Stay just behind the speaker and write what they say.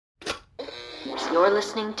listeners. You're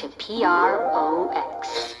listening to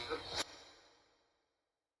PROX.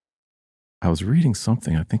 I was reading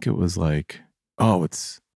something. I think it was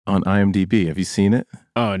it's on IMDb. Have you seen it?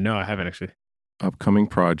 Oh, no, I haven't actually. Upcoming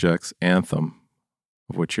projects, Anthem,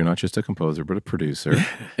 of which you're not just a composer, but a producer.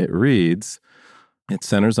 It reads, it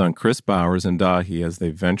centers on Kris Bowers and Dahi as they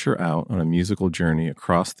venture out on a musical journey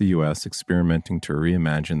across the U.S., experimenting to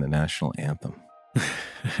reimagine the national anthem.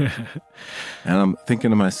 And I'm thinking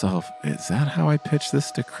to myself, is that how I pitch this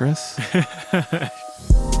to Kris?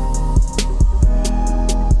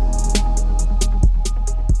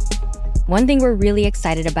 One thing we're really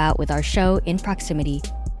excited about with our show In Proximity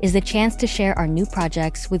is the chance to share our new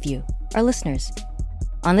projects with you, our listeners.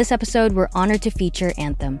 On this episode, we're honored to feature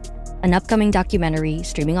Anthem, an upcoming documentary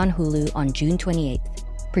streaming on Hulu on June 28th,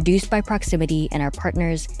 produced by Proximity and our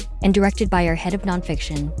partners, and directed by our head of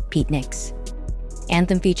nonfiction, Pete Nix.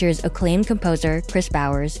 Anthem features acclaimed composer Kris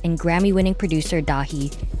Bowers and Grammy-winning producer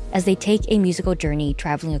Dahi as they take a musical journey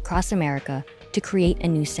traveling across America to create a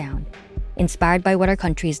new sound, inspired by what our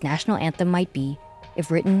country's national anthem might be if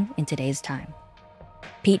written in today's time.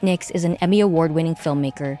 Pete Nix is an Emmy Award-winning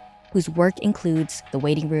filmmaker whose work includes The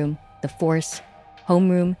Waiting Room, The Force,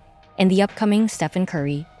 Homeroom, and the upcoming Stephen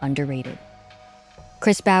Curry, Underrated.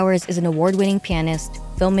 Kris Bowers is an award-winning pianist,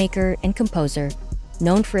 filmmaker, and composer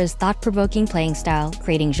known for his thought-provoking playing style,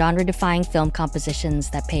 creating genre-defying film compositions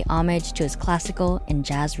that pay homage to his classical and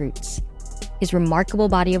jazz roots. His remarkable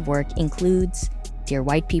body of work includes Dear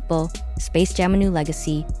White People, Space Jam: A New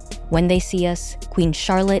Legacy, When They See Us, Queen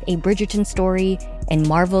Charlotte: A Bridgerton Story, and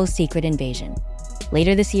Marvel's Secret Invasion.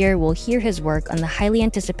 Later this year, we'll hear his work on the highly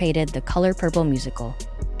anticipated The Color Purple musical,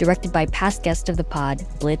 directed by past guest of the pod,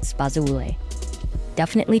 Blitz Bazawule.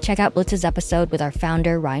 Definitely check out Blitz's episode with our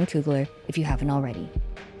founder, Ryan Coogler, if you haven't already.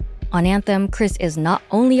 On Anthem, Kris is not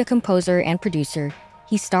only a composer and producer,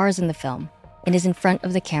 he stars in the film and is in front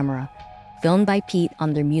of the camera, filmed by Pete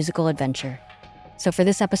on their musical adventure. So for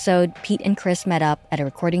this episode, Pete and Kris met up at a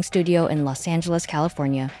recording studio in Los Angeles,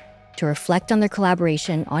 California, to reflect on their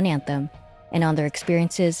collaboration on Anthem and on their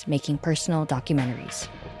experiences making personal documentaries.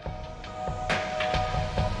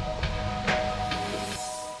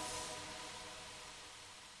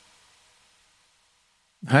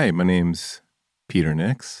 Hi, my name's Peter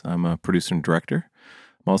Nix. I'm a producer and director.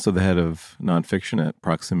 I'm also the head of nonfiction at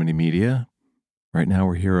Proximity Media. Right now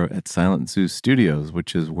we're here at Silent Zoo Studios,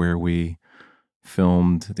 which is where we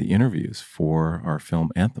filmed the interviews for our film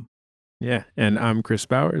Anthem. Yeah, and I'm Kris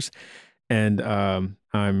Bowers, and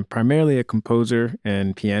I'm primarily a composer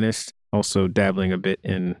and pianist, also dabbling a bit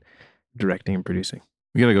in directing and producing.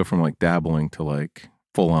 We got to go from dabbling to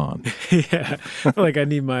full on. Yeah, I feel like I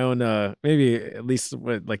need my own, maybe at least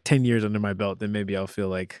 10 years under my belt, then maybe I'll feel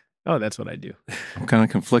like, oh, that's what I do. I'm kind of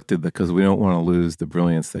conflicted because we don't want to lose the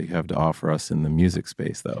brilliance that you have to offer us in the music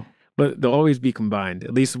space, though. But they'll always be combined.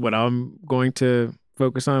 At least what I'm going to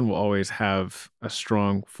focus on will always have a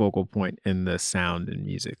strong focal point in the sound and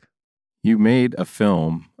music. You made a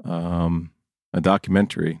film, a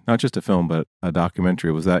documentary, not just a film, but a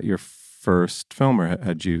documentary. Was that your first film, or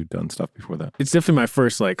had you done stuff before that? It's definitely my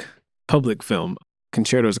first public film.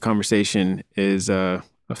 Concertos: A Conversation is a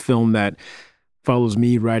film that follows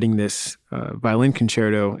me writing this violin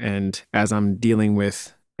concerto, and as I'm dealing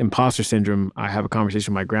with imposter syndrome, I have a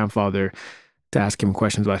conversation with my grandfather to ask him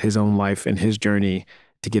questions about his own life and his journey,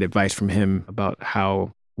 to get advice from him about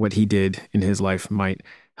how what he did in his life might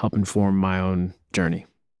help inform my own journey.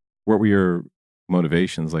 What were your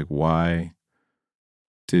motivations? Why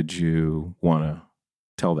did you want to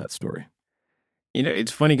tell that story?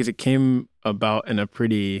 It's funny because it came about in a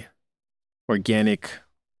pretty organic,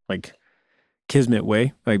 kismet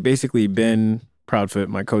way. Basically, Ben Proudfoot,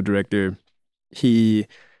 my co-director, he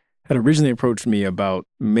had originally approached me about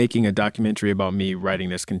making a documentary about me writing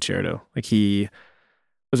this concerto. He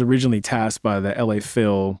was originally tasked by the LA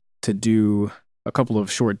Phil to do a couple of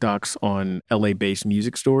short docs on LA-based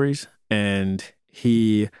music stories, and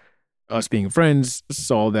he, us being friends,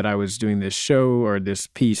 saw that I was doing this show or this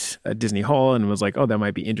piece at Disney Hall and was like, oh, that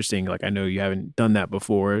might be interesting. I know you haven't done that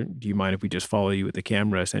before. Do you mind if we just follow you with the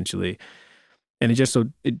camera, essentially? And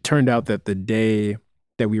it turned out that the day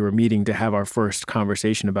that we were meeting to have our first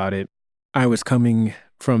conversation about it, I was coming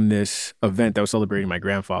from this event that was celebrating my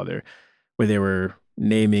grandfather, where they were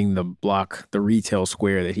naming the block, the retail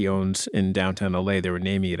square that he owns in downtown LA. They were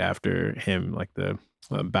naming it after him, the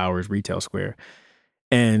Bowers Retail Square.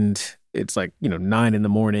 And it's 9 in the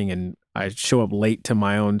morning, and I show up late to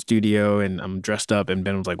my own studio, and I'm dressed up, and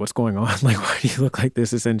Ben was like, what's going on? Why do you look like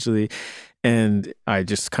this, essentially? And I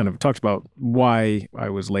just kind of talked about why I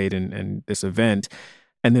was late and this event.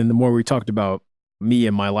 And then the more we talked about me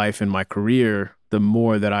and my life and my career, the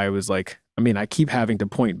more that I was like, I mean, I keep having to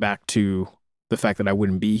point back to the fact that I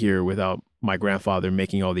wouldn't be here without my grandfather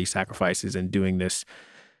making all these sacrifices and doing this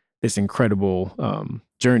incredible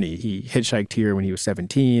journey. He hitchhiked here when he was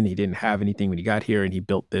 17. He didn't have anything when he got here, and he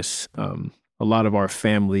built this a lot of our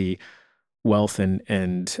family wealth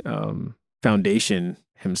and foundation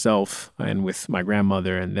himself, and with my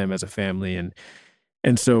grandmother and them as a family.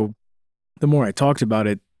 And so the more I talked about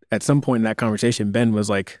it, at some point in that conversation, Ben was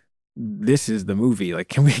like, this is the movie. Like,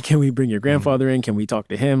 can we bring your grandfather in? Can we talk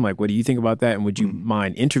to him? Like, what do you think about that? And would you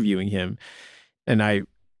mind interviewing him? And I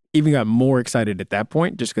even got more excited at that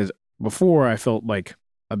point, just because before I felt like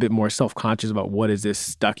a bit more self-conscious about what is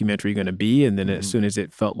this documentary going to be. And then as soon as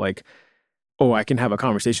it felt like, oh, I can have a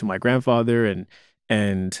conversation with my grandfather,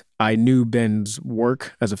 and I knew Ben's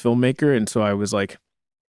work as a filmmaker. And so I was like,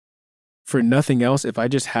 for nothing else, if I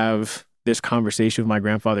just have this conversation with my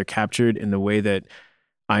grandfather captured in the way that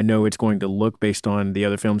I know it's going to look based on the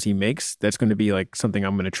other films he makes, that's going to be like something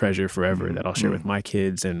I'm going to treasure forever, that I'll share with my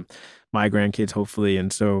kids and my grandkids, hopefully.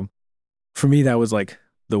 And so for me, that was like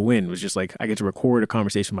the win, was just like, I get to record a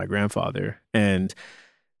conversation with my grandfather. And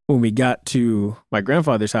when we got to my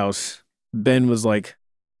grandfather's house, Ben was like,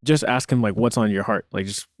 just ask him like, what's on your heart? Like,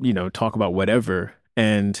 just, talk about whatever.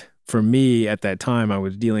 And for me at that time, I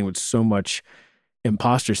was dealing with so much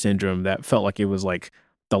imposter syndrome that felt like it was like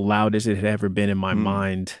the loudest it had ever been in my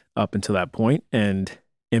mind up until that point. And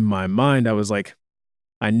in my mind, I was like,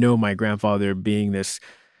 I know my grandfather being this,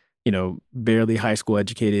 barely high school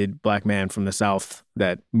educated Black man from the South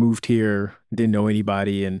that moved here, didn't know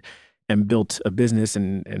anybody, and built a business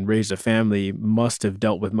and raised a family, must have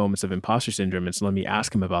dealt with moments of imposter syndrome. And so let me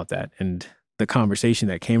ask him about that. And the conversation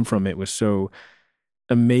that came from it was so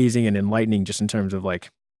amazing and enlightening, just in terms of like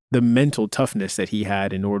the mental toughness that he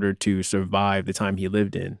had in order to survive the time he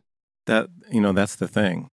lived in. That's the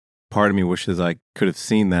thing. Part of me wishes I could have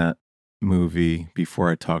seen that movie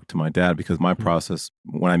before I talked to my dad, because my process,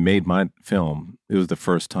 when I made my film, it was the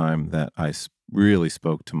first time that I really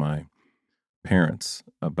spoke to my parents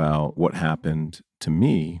about what happened to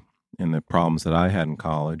me and the problems that I had in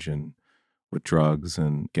college and with drugs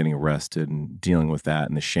and getting arrested and dealing with that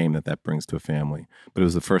and the shame that brings to a family. But it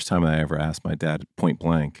was the first time that I ever asked my dad point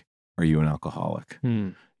blank, are you an alcoholic?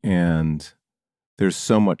 And there's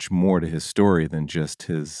so much more to his story than just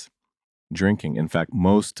his drinking. In fact,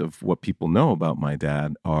 most of what people know about my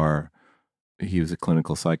dad are, he was a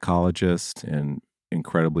clinical psychologist and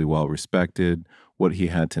incredibly well respected. What he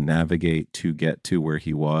had to navigate to get to where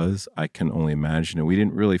he was, I can only imagine. And we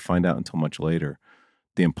didn't really find out until much later.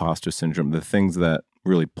 The imposter syndrome, the things that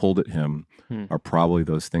really pulled at him are probably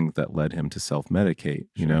those things that led him to self-medicate,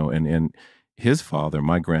 and his father,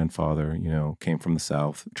 my grandfather, came from the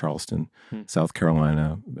South, Charleston, South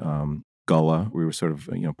Carolina, Gullah. We were sort of,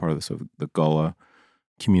 part of the Gullah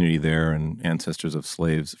community there, and ancestors of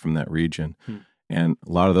slaves from that region. And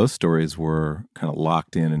a lot of those stories were kind of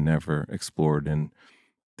locked in and never explored. And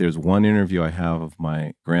there's one interview I have of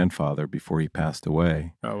my grandfather before he passed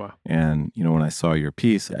away. Oh, wow. And, when I saw your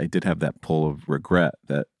piece, I did have that pull of regret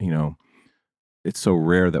that, it's so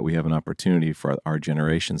rare that we have an opportunity for our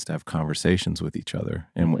generations to have conversations with each other.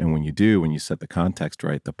 And when you do, when you set the context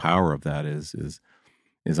right, the power of that is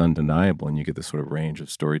undeniable, and you get this sort of range of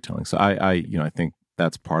storytelling. So I think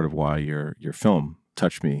that's part of why your film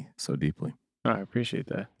touched me so deeply. Oh, I appreciate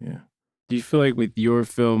that. Yeah. Do you feel like with your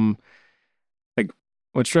film, like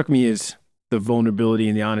what struck me is the vulnerability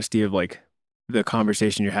and the honesty of like the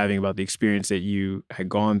conversation you're having about the experience that you had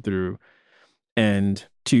gone through, and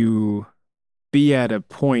to be at a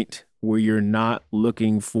point where you're not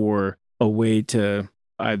looking for a way to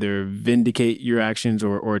either vindicate your actions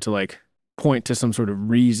or to like point to some sort of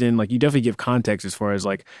reason. Like, you definitely give context as far as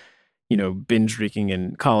like, binge drinking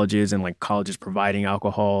in colleges and like colleges providing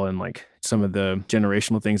alcohol and like some of the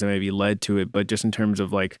generational things that maybe led to it. But just in terms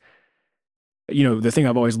of like, the thing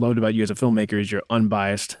I've always loved about you as a filmmaker is your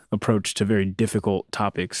unbiased approach to very difficult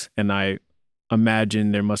topics. And I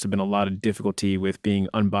imagine there must have been a lot of difficulty with being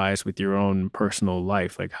unbiased with your own personal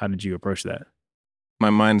life. Like, how did you approach that? My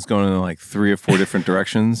mind's going in like 3 or 4 different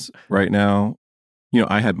directions right now.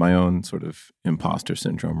 I had my own sort of imposter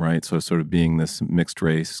syndrome, right? So sort of being this mixed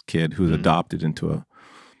race kid who's adopted into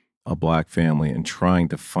a Black family and trying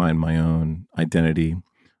to find my own identity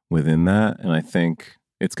within that. And I think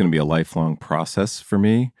it's going to be a lifelong process for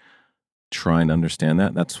me trying to understand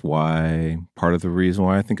that. That's why part of the reason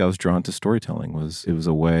why I think I was drawn to storytelling was it was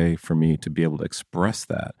a way for me to be able to express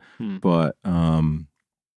that. But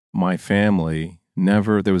my family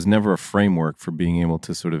there was never a framework for being able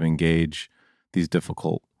to sort of engage these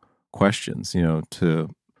difficult questions, to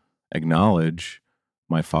acknowledge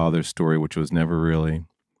my father's story, which was never really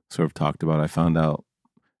sort of talked about. I found out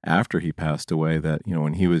after he passed away that,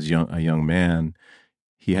 when he was a young man,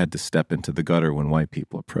 he had to step into the gutter when white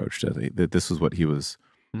people approached it. That this is what he was,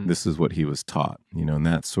 this is what he was taught, and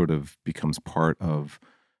that sort of becomes part of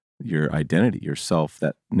your identity, yourself,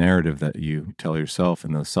 that narrative that you tell yourself,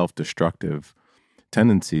 and those self-destructive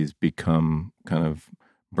tendencies become kind of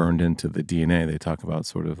burned into the DNA. They talk about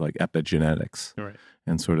sort of like epigenetics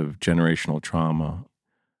and sort of generational trauma.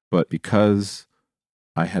 But because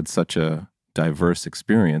I had such a diverse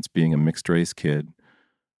experience being a mixed race kid,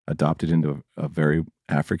 adopted into a very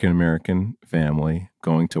African-American family,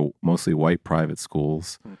 going to mostly white private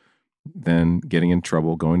schools, then getting in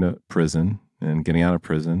trouble, going to prison and getting out of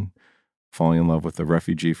prison, falling in love with a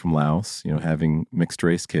refugee from Laos, having mixed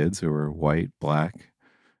race kids who were white, black,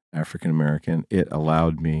 African-American, it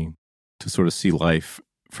allowed me to sort of see life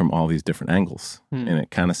from all these different angles. And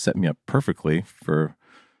it kind of set me up perfectly for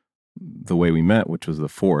the way we met, which was The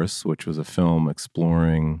Force, which was a film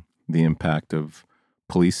exploring the impact of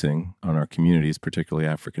policing on our communities, particularly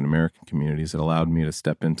African-American communities. It allowed me to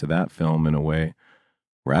step into that film in a way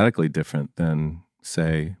radically different than,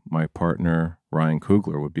 say, my partner, Ryan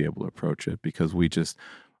Coogler, would be able to approach it, because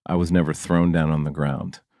I was never thrown down on the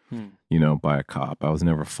ground, by a cop. I was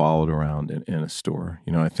never followed around in a store.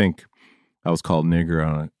 I think I was called nigger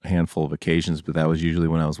on a handful of occasions, but that was usually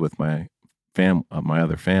when I was with my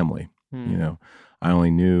other family. I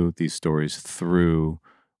only knew these stories through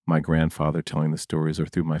my grandfather telling the stories or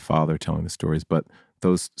through my father telling the stories, but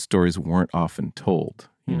those stories weren't often told,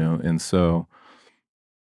 and so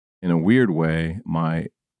in a weird way, my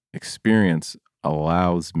experience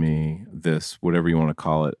allows me this, whatever you want to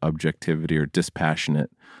call it, objectivity or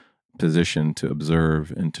dispassionate position to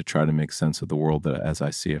observe and to try to make sense of the world as I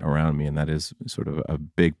see it around me. And that is sort of a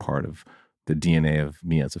big part of the DNA of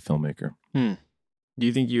me as a filmmaker. Do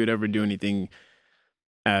you think you would ever do anything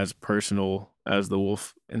as personal as The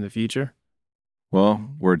Wolf in the future?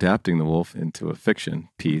 Well, we're adapting The Wolf into a fiction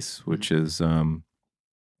piece, which is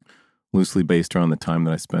loosely based around the time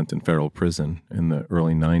that I spent in federal prison in the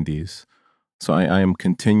early 90s. So I am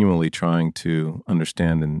continually trying to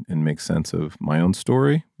understand and make sense of my own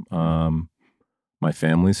story, my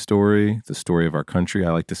family's story, the story of our country.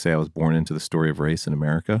 I like to say I was born into the story of race in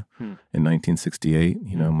America in 1968.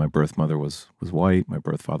 My birth mother was white. My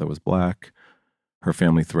birth father was black. Her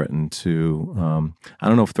family threatened to, I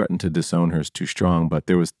don't know if threatened to disown her is too strong, but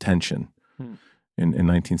there was tension in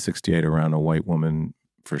 1968 around a white woman,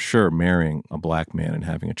 for sure, marrying a black man and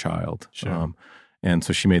having a child. Sure. And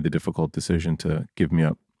so she made the difficult decision to give me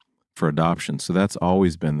up for adoption. So that's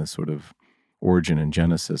always been the sort of origin and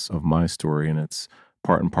genesis of my story. And it's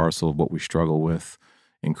part and parcel of what we struggle with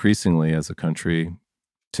increasingly as a country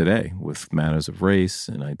today, with matters of race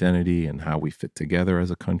and identity and how we fit together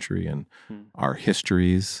as a country and our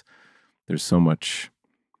histories. There's so much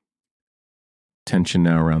tension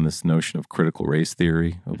now around this notion of critical race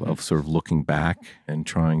theory, of sort of looking back and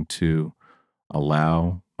trying to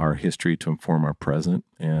allow our history to inform our present.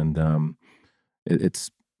 And it's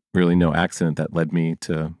really no accident that led me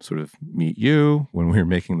to sort of meet you when we were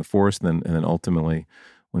making The Force, and then ultimately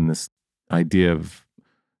when this idea of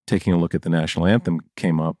taking a look at the national anthem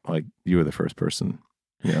came up, like, you were the first person,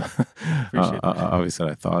 obviously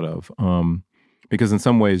I thought of, because in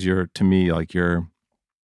some ways to me, I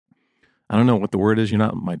don't know what the word is. You're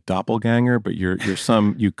not my doppelganger, but you're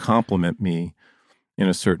you complement me in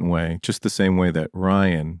a certain way, just the same way that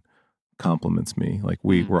Ryan compliments me. Like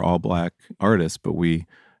we're all black artists, but we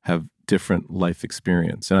have different life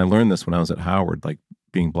experience. And I learned this when I was at Howard, like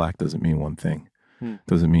being black doesn't mean one thing.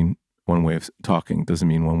 Doesn't mean one way of talking, doesn't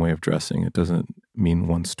mean one way of dressing. It doesn't mean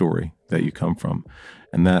one story that you come from.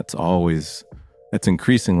 And that's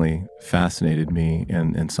increasingly fascinated me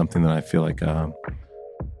and something that I feel like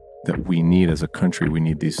that we need as a country. We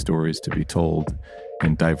need these stories to be told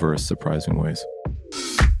in diverse, surprising ways.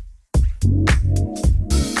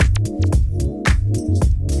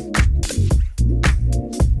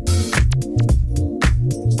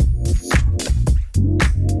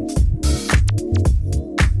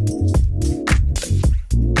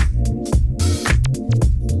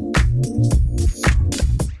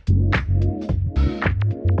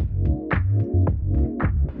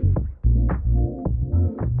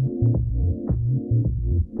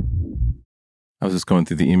 I was just going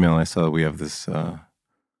through the email. I saw that we have this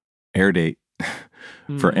air date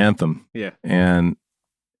for Anthem. Yeah. And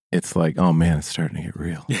it's like, oh man, it's starting to get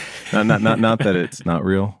real. not that it's not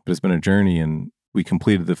real, but it's been a journey. And we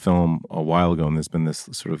completed the film a while ago, and there's been this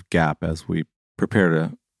sort of gap as we prepare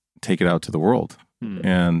to take it out to the world.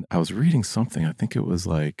 And I was reading something. I think it was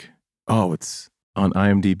like, it's on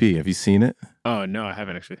IMDb. Have you seen it? Oh, no, I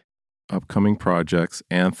haven't actually. Upcoming projects,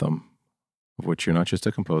 Anthem, of which you're not just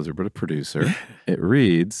a composer, but a producer. It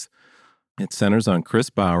reads, it centers on Kris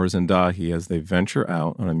Bowers and Dahi as they venture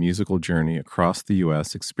out on a musical journey across the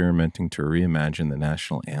U.S., experimenting to reimagine the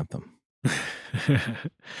national anthem.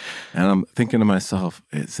 And I'm thinking to myself,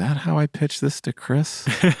 is that how I pitched this to Kris?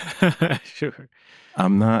 Sure.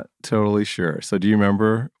 I'm not totally sure. So do you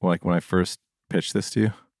remember like when I first pitched this to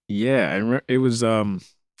you? Yeah, I remember it was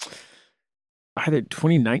either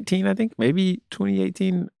 2019, I think, maybe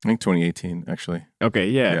 2018. I think 2018, actually. Okay,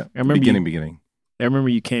 yeah. I remember beginning. I remember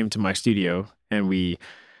you came to my studio and we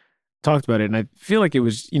talked about it, and I feel like it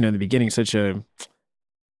was, in the beginning, such a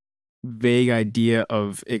vague idea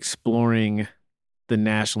of exploring the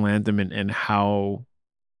national anthem and how,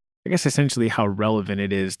 I guess, essentially how relevant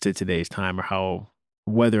it is to today's time, or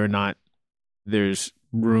whether or not there's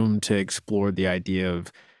room to explore the idea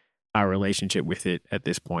of our relationship with it at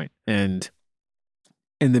this point. And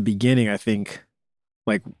in the beginning, I think,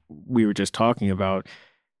 like we were just talking about,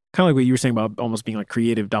 kind of like what you were saying about almost being like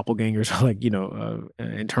creative doppelgangers, or like,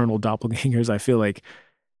 internal doppelgangers. I feel like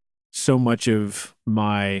so much of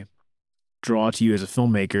my draw to you as a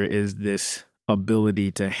filmmaker is this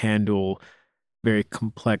ability to handle very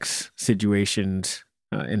complex situations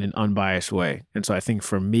in an unbiased way. And so I think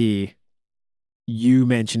for me, you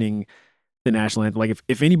mentioning the national anthem, like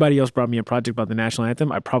if anybody else brought me a project about the national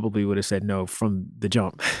anthem, I probably would have said no from the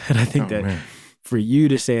jump. And I think for you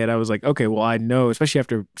to say it, I was like, okay, well, I know, especially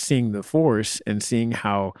after seeing The Force and seeing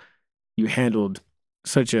how you handled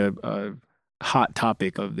such a hot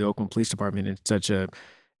topic of the Oakland Police Department in such a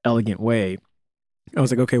elegant way. I was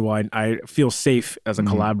like, okay, well, I feel safe as a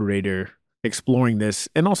collaborator exploring this.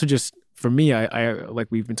 And also just for me, I like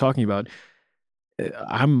we've been talking about,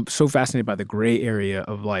 I'm so fascinated by the gray area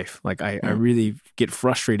of life. Like I really get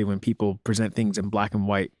frustrated when people present things in black and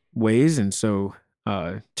white ways. And so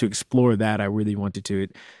to explore that, I really wanted to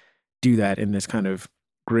do that in this kind of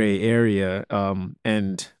gray area.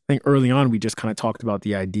 And I think early on, we just kind of talked about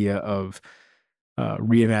the idea of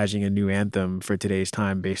reimagining a new anthem for today's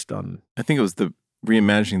time based on... I think it was the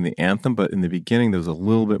reimagining the anthem, but in the beginning, there was a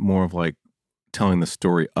little bit more of like telling the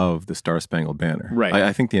story of the Star Spangled Banner. Right.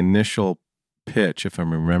 I think the initial pitch, if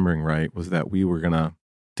I'm remembering right, was that we were going to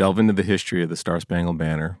delve into the history of the Star Spangled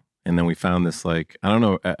Banner. And then we found this, like, I don't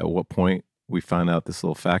know at what point we found out this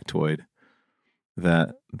little factoid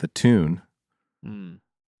that the tune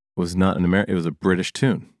was not an American, it was a British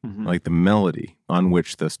tune. Mm-hmm. Like the melody on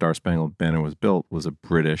which the Star Spangled Banner was built was a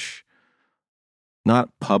British, not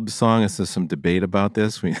pub song. It's just some debate about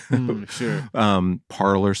this. Sure.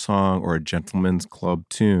 Parlor song or a gentleman's club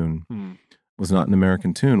tune was not an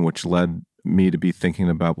American tune, which led me to be thinking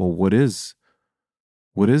about, well, what is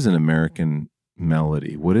an American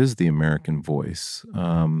melody? What is the American voice?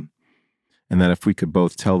 And that if we could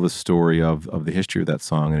both tell the story of the history of that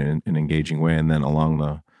song in an engaging way, and then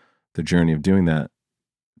along the journey of doing that,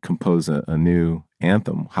 compose a new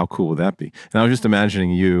anthem, how cool would that be? And I was just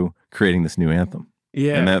imagining you creating this new anthem.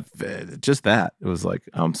 Yeah. And it was like,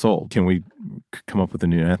 I'm sold. Can we come up with a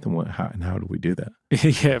new anthem? How do we do that?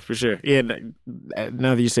 Yeah, for sure. Yeah.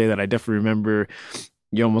 Now that you say that, I definitely remember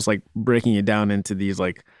you almost like breaking it down into these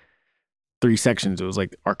like 3 sections. It was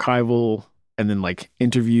like archival, and then like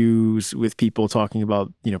interviews with people talking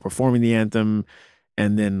about, performing the anthem.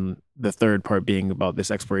 And then the third part being about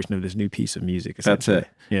this exploration of this new piece of music. That's it.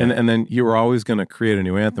 Yeah. And then you were always going to create a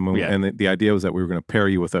new anthem. And the idea was that we were going to pair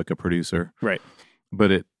you with like a producer. Right.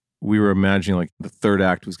 But we were imagining like the third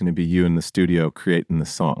act was going to be you in the studio creating the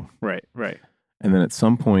song. Right. And then at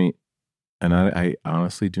some point, and I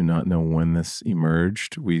honestly do not know when this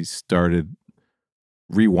emerged, we started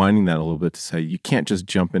rewinding that a little bit to say, you can't just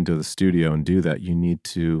jump into the studio and do that. You need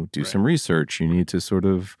to do some research. You need to sort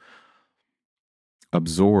of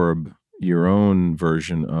absorb your own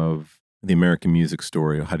version of the American music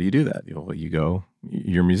story. How do you do that?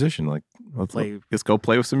 You're a musician. Like, let's go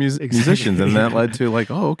play with some musicians. And that led to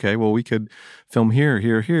like, oh, okay, well, we could film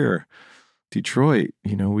here. Detroit,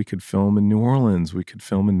 we could film in New Orleans. We could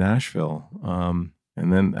film in Nashville.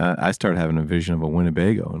 And then I started having a vision of a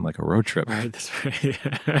Winnebago and like a road trip. Right, that's right.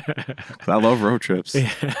 I love road trips. Yeah.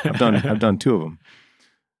 I've done 2 of them,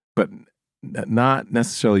 but not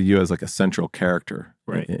necessarily you as like a central character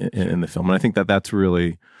in the film. And I think that's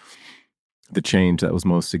really the change that was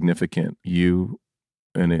most significant. You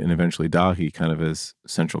and eventually Dahi kind of as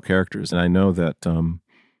central characters. And I know that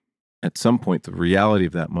at some point the reality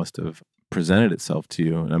of that must have presented itself to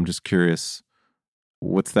you. And I'm just curious,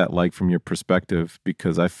 what's that like from your perspective?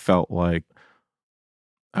 Because I felt like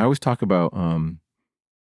I always talk about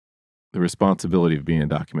the responsibility of being a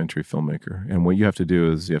documentary filmmaker. And what you have to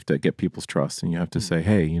do is you have to get people's trust, and you have to say,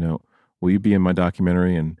 hey, will you be in my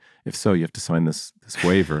documentary? And if so, you have to sign this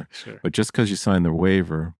waiver. Sure. But just because you sign the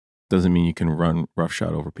waiver doesn't mean you can run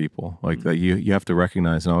roughshod over people. Like that, you have to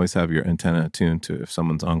recognize and always have your antenna attuned to if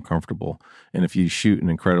someone's uncomfortable. And if you shoot an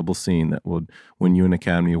incredible scene that would win you an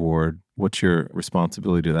Academy Award, what's your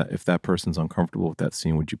responsibility to that? If that person's uncomfortable with that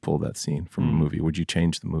scene, would you pull that scene from a movie? Would you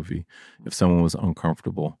change the movie if someone was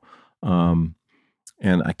uncomfortable? And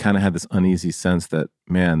I kind of had this uneasy sense that,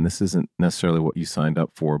 man, this isn't necessarily what you signed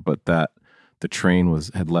up for, but that the train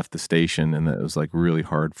had left the station, and that it was like really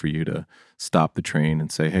hard for you to stop the train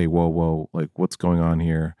and say, hey, whoa, like what's going on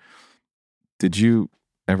here? Did you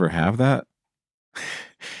ever have that?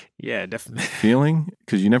 Yeah, definitely. Feeling?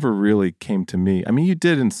 Because you never really came to me. I mean, you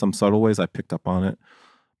did in some subtle ways. I picked up on it,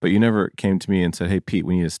 but you never came to me and said, hey, Pete,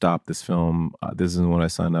 we need to stop this film. This isn't what I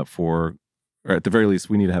signed up for. Or at the very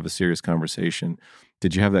least, we need to have a serious conversation.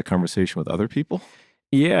 Did you have that conversation with other people?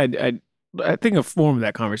 Yeah, I think a form of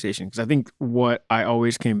that conversation, because I think what I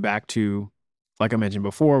always came back to, like I mentioned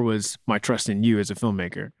before, was my trust in you as a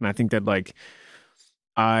filmmaker. And I think that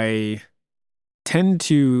I tend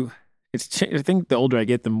to, I think the older I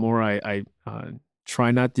get, the more I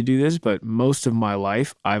try not to do this, but most of my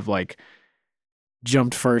life I've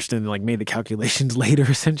jumped first and made the calculations later,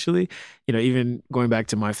 essentially. Even going back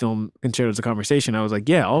to my film Concerto as a Conversation, I was like,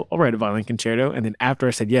 yeah, I'll write a violin concerto. And then after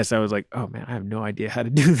I said yes, I was like, oh man, I have no idea how to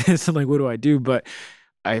do this. And what do I do? But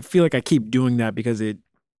I feel like I keep doing that because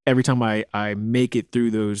every time I make it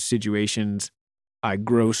through those situations, I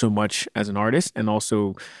grow so much as an artist. And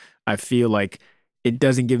also I feel like it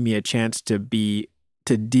doesn't give me a chance to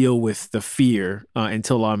deal with the fear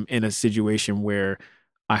until I'm in a situation where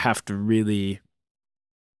I have to really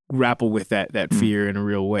grapple with that fear in a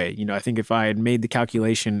real way. I think if I had made the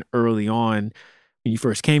calculation early on when you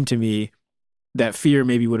first came to me, that fear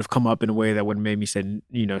maybe would have come up in a way that would have made me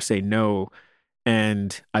say no.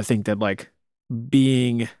 And I think that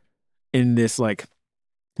being in this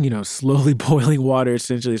slowly boiling water,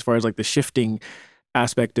 essentially, as far as the shifting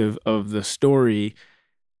aspect of the story,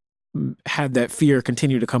 had that fear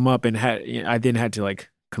continue to come up, and I then had to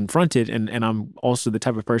confront it. And I'm also the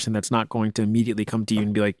type of person that's not going to immediately come to you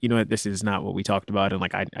and be like, you know what, this is not what we talked about, and I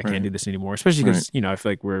can't do this anymore. Especially because I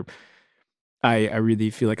feel like I really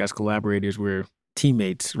feel like as collaborators we're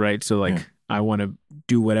teammates, right? So I want to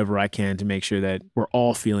do whatever I can to make sure that we're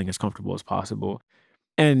all feeling as comfortable as possible.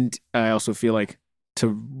 And I also feel like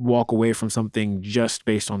to walk away from something just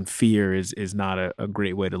based on fear is not a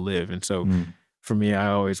great way to live. And so for me, I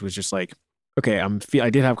always was just okay, I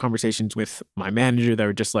did have conversations with my manager that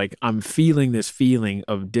were just I'm feeling this feeling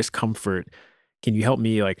of discomfort. Can you help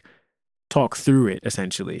me talk through it,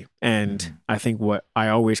 essentially? And I think what I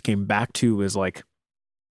always came back to was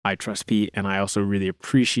I trust Pete, and I also really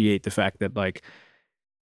appreciate the fact that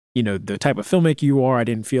the type of filmmaker you are, I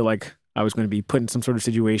didn't feel like I was going to be put in some sort of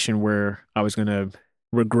situation where I was going to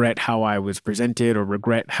regret how I was presented or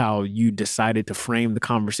regret how you decided to frame the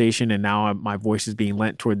conversation. And now my voice is being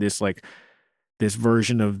lent toward this this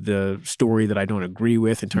version of the story that I don't agree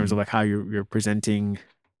with in terms of how you're presenting,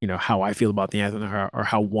 how I feel about the anthem, or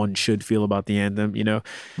how one should feel about the anthem,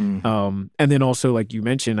 and then also, like you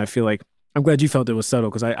mentioned, I feel like I'm glad you felt it was subtle,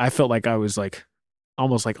 because I felt like I was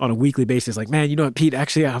almost on a weekly basis, man, you know what, Pete,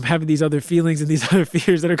 actually I'm having these other feelings and these other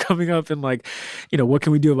fears that are coming up, and what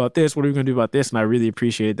can we do about this? What are we going to do about this? And I really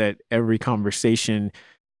appreciate that every conversation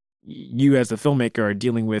you as the filmmaker are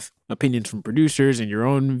dealing with opinions from producers and your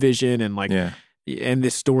own vision, and and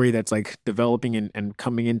this story that's developing and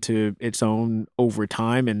coming into its own over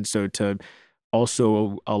time. And so to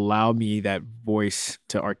also allow me that voice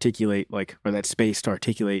to articulate or that space to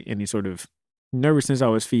articulate any sort of nervousness I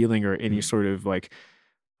was feeling, or any sort of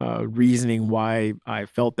reasoning why I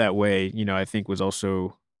felt that way, I think was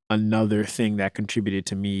also another thing that contributed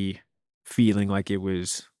to me feeling like it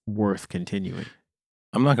was worth continuing.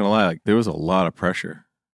 I'm not going to lie, there was a lot of pressure.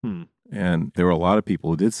 And there were a lot of people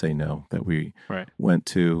who did say no, that we went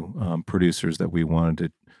to, producers that we wanted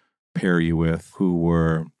to pair you with, who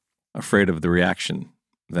were afraid of the reaction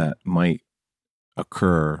that might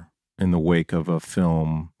occur in the wake of a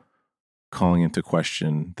film calling into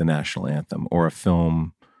question the national anthem, or a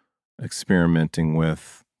film experimenting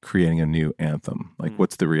with creating a new anthem.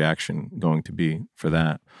 What's the reaction going to be for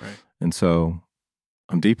that? Right. And so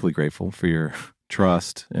I'm deeply grateful for your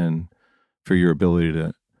trust and for your ability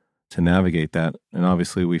to navigate that. And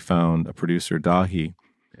obviously we found a producer, Dahi,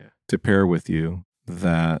 to pair with you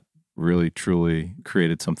that really truly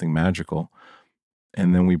created something magical.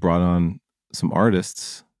 And then we brought on some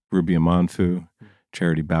artists, Ruby Amanfu,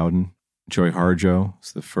 Charity Bowden, Joy Harjo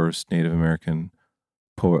is the first Native American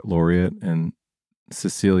poet laureate, and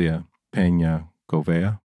Cecilia Peña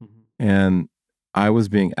Govea. And I was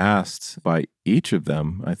being asked by each of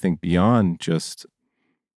them, I think beyond just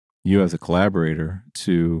you as a collaborator,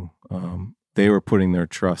 to, they were putting their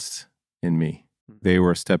trust in me. They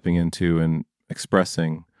were stepping into and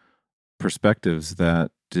expressing perspectives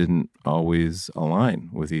that didn't always align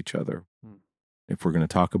with each other. If we're going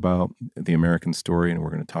to talk about the American story and we're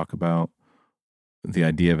going to talk about the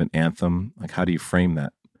idea of an anthem, like how do you frame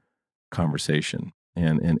that conversation?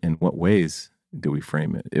 And in what ways do we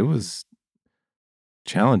frame it? It was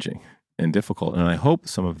challenging and difficult. And I hope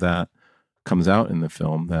some of that comes out in the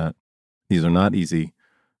film, that these are not easy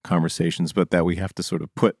conversations, but that we have to sort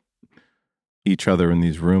of put each other in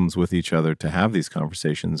these rooms with each other to have these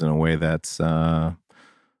conversations in a way that's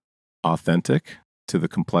authentic to the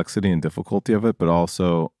complexity and difficulty of it, but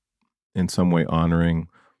also in some way honoring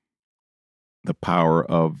the power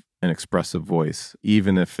of an expressive voice,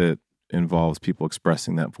 even if it involves people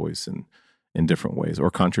expressing that voice in different ways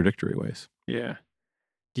or contradictory ways. Yeah.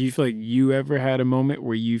 Do you feel like you ever had a moment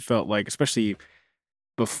where you felt like, especially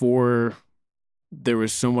before there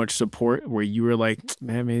was so much support, where you were like,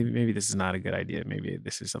 man, maybe this is not a good idea. Maybe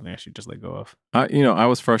this is something I should just let go of? I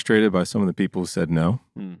was frustrated by some of the people who said no.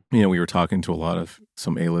 We were talking to a lot of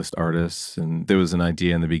some A-list artists, and there was an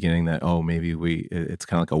idea in the beginning that, maybe it's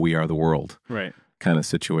kind of like a We Are the World kind of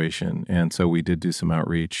situation. And so we did do some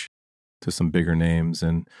outreach to some bigger names,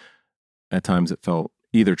 and at times it felt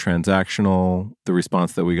either transactional, the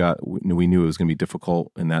response that we got, we knew it was going to be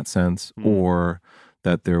difficult in that sense, or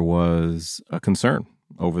that there was a concern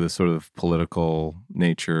over the sort of political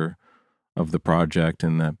nature of the project,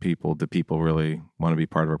 and that the people really want to be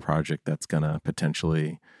part of a project that's going to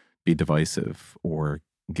potentially be divisive or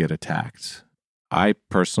get attacked. I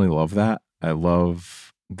personally love that. I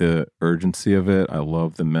love the urgency of it. I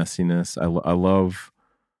love the messiness. I love,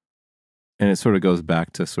 and it sort of goes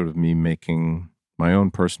back to sort of me making my own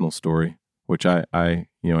personal story, which I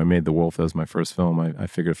made The Wolf as my first film. I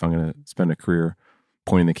figured if I'm going to spend a career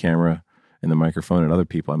pointing the camera and the microphone at other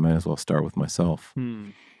people, I might as well start with myself.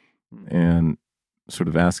 And sort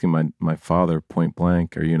of asking my father point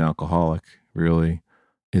blank, are you an alcoholic, really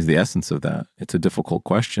is the essence of that. It's a difficult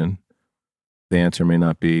question. The answer may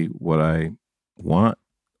not be what I want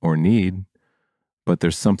or need, but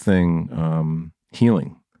there's something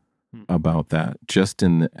healing about that, just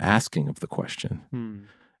in the asking of the question.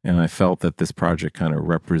 And I felt that this project kind of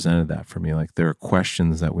represented that for me. Like, there are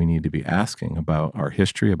questions that we need to be asking about our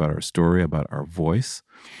history, about our story, about our voice.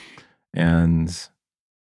 And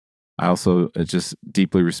I also just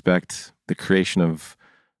deeply respect the creation of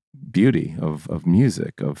beauty, of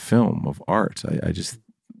music, of film, of art. I just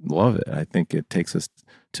love it. I think it takes us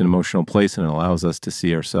to an emotional place, and it allows us to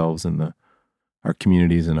see ourselves in our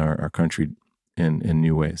communities and our country in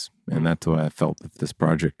new ways. And that's what I felt that this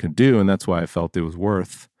project could do. And that's why I felt it was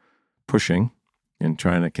worth pushing and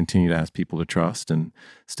trying to continue to ask people to trust and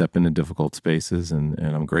step into difficult spaces. And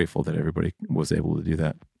I'm grateful that everybody was able to do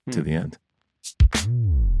that to the end.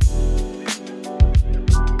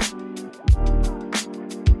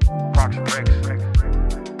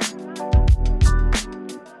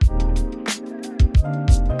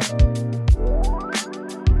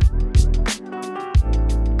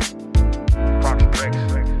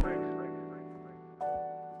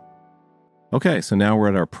 Okay, so now we're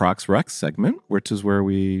at our Prox Rex segment, which is where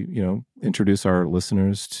we, introduce our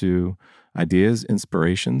listeners to ideas,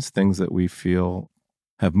 inspirations, things that we feel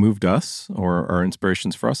have moved us or are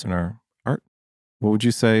inspirations for us in our art. What would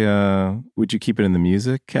you say? Would you keep it in the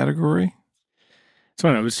music category? It's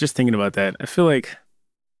funny. I was just thinking about that. I feel like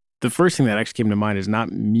the first thing that actually came to mind is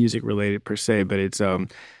not music related per se, but it's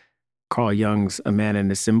Carl Jung's A Man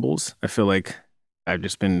and the Symbols. I feel like I've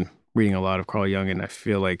just been reading a lot of Carl Jung, and I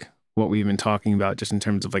feel like what we've been talking about just in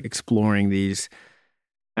terms of like exploring these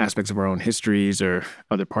aspects of our own histories or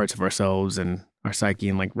other parts of ourselves and our psyche,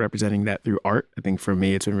 and like representing that through art. I think for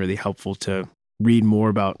me, it's been really helpful to read more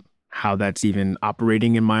about how that's even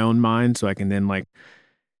operating in my own mind, so I can then like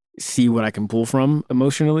see what I can pull from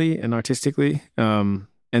emotionally and artistically. And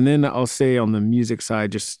then I'll say on the music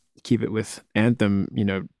side, just keep it with Anthem,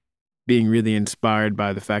 being really inspired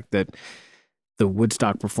by the fact that the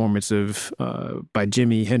Woodstock performance by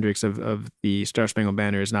Jimi Hendrix of the Star Spangled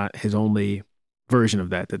Banner is not his only version of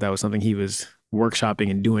that was something he was workshopping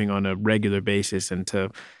and doing on a regular basis. And to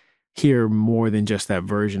hear more than just that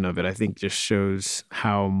version of it, I think just shows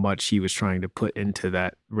how much he was trying to put into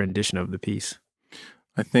that rendition of the piece.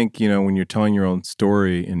 I think, when you're telling your own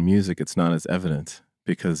story in music, it's not as evident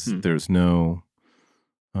because there's no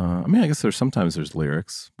I guess sometimes there's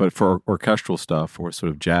lyrics, but for orchestral stuff or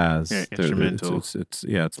sort of jazz, instrumental,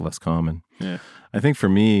 it's less common. Yeah, I think for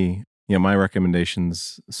me, my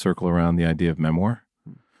recommendations circle around the idea of memoir,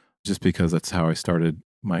 just because that's how I started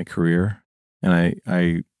my career. And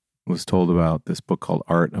I was told about this book called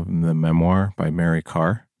Art of the Memoir by Mary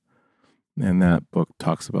Karr. And that book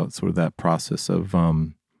talks about sort of that process of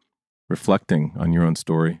reflecting on your own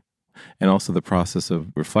story, and also the process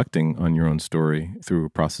of reflecting on your own story through a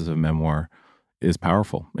process of memoir is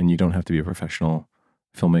powerful. And you don't have to be a professional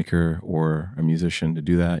filmmaker or a musician to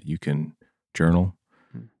do that. You can journal,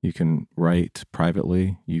 you can write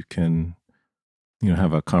privately, you can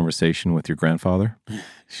have a conversation with your grandfather.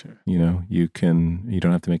 Sure. You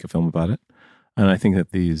don't have to make a film about it. And I think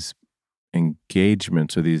that these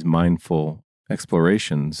engagements or these mindful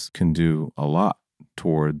explorations can do a lot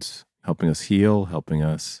towards helping us heal, helping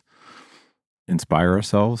us inspire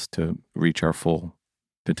ourselves to reach our full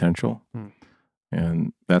potential.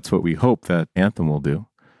 And that's what we hope that Anthem will do,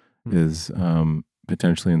 is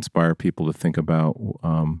potentially inspire people to think about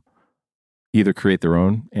either create their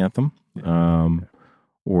own anthem,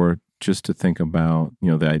 or just to think about,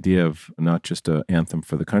 the idea of not just an anthem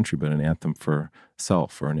for the country, but an anthem for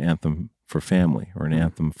self, or an anthem for family, or an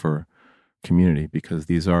anthem for community, because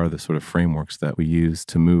these are the sort of frameworks that we use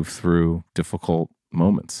to move through difficult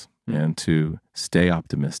moments and to stay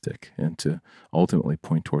optimistic and to ultimately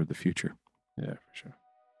point toward the future. Yeah, for sure.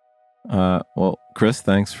 Well, Kris,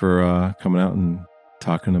 thanks for coming out and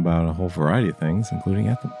talking about a whole variety of things, including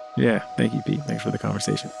Anthem. Yeah, thank you, Pete. Thanks for the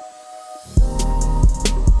conversation.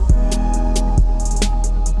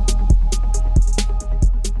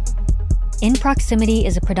 In Proximity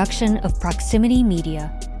is a production of Proximity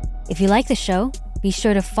Media. If you like the show, be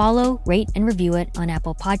sure to follow, rate, and review it on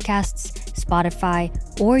Apple Podcasts, Spotify,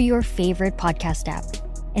 or your favorite podcast app,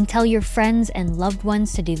 and tell your friends and loved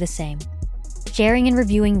ones to do the same. Sharing and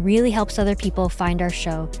reviewing really helps other people find our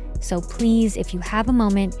show, so please, if you have a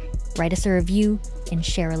moment, write us a review and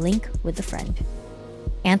share a link with a friend.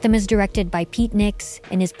 Anthem is directed by Pete Nix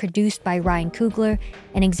and is produced by Ryan Coogler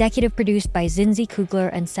and executive produced by Zinzi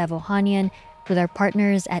Coogler and Sevo Hanyan, with our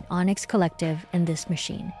partners at Onyx Collective and This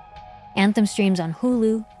Machine. Anthem streams on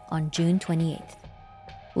Hulu on June 28th.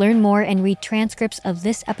 Learn more and read transcripts of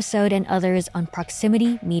this episode and others on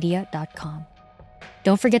proximitymedia.com.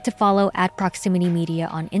 Don't forget to follow @Proximity Media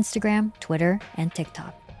on Instagram, Twitter, and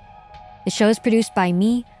TikTok. The show is produced by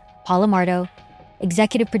me, Paula Mardo.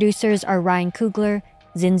 Executive producers are Ryan Coogler,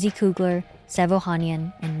 Zinzi Coogler, Sevo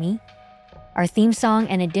Hanyan, and me. Our theme song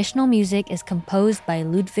and additional music is composed by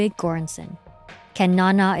Ludwig Göransson. Ken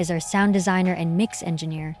Nana is our sound designer and mix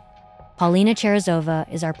engineer. Paulina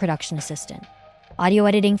Cherizova is our production assistant. Audio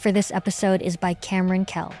editing for this episode is by Cameron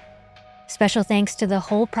Kell. Special thanks to the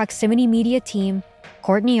whole Proximity Media team,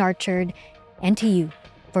 Courtney Archard, and to you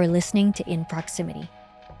for listening to In Proximity.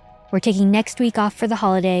 We're taking next week off for the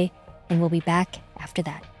holiday, and we'll be back after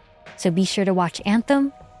that. So be sure to watch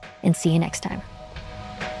Anthem, and see you next time.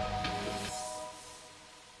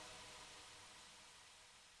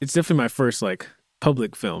 It's definitely my first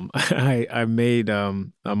public film. I made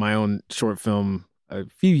my own short film a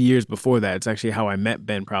few years before that. It's actually how I met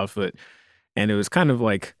Ben Proudfoot, and it was kind of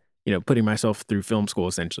putting myself through film school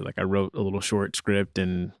essentially. I wrote a little short script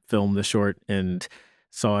and filmed the short and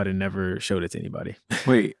saw it and never showed it to anybody.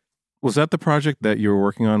 Wait, was that the project that you were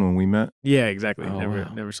working on when we met? Yeah, exactly. Oh,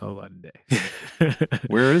 never saw the light of day.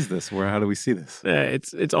 Where is this? How do we see this?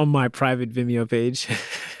 It's on my private Vimeo page.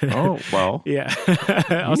 Oh, well. Yeah.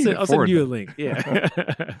 I'll send you a link. Yeah.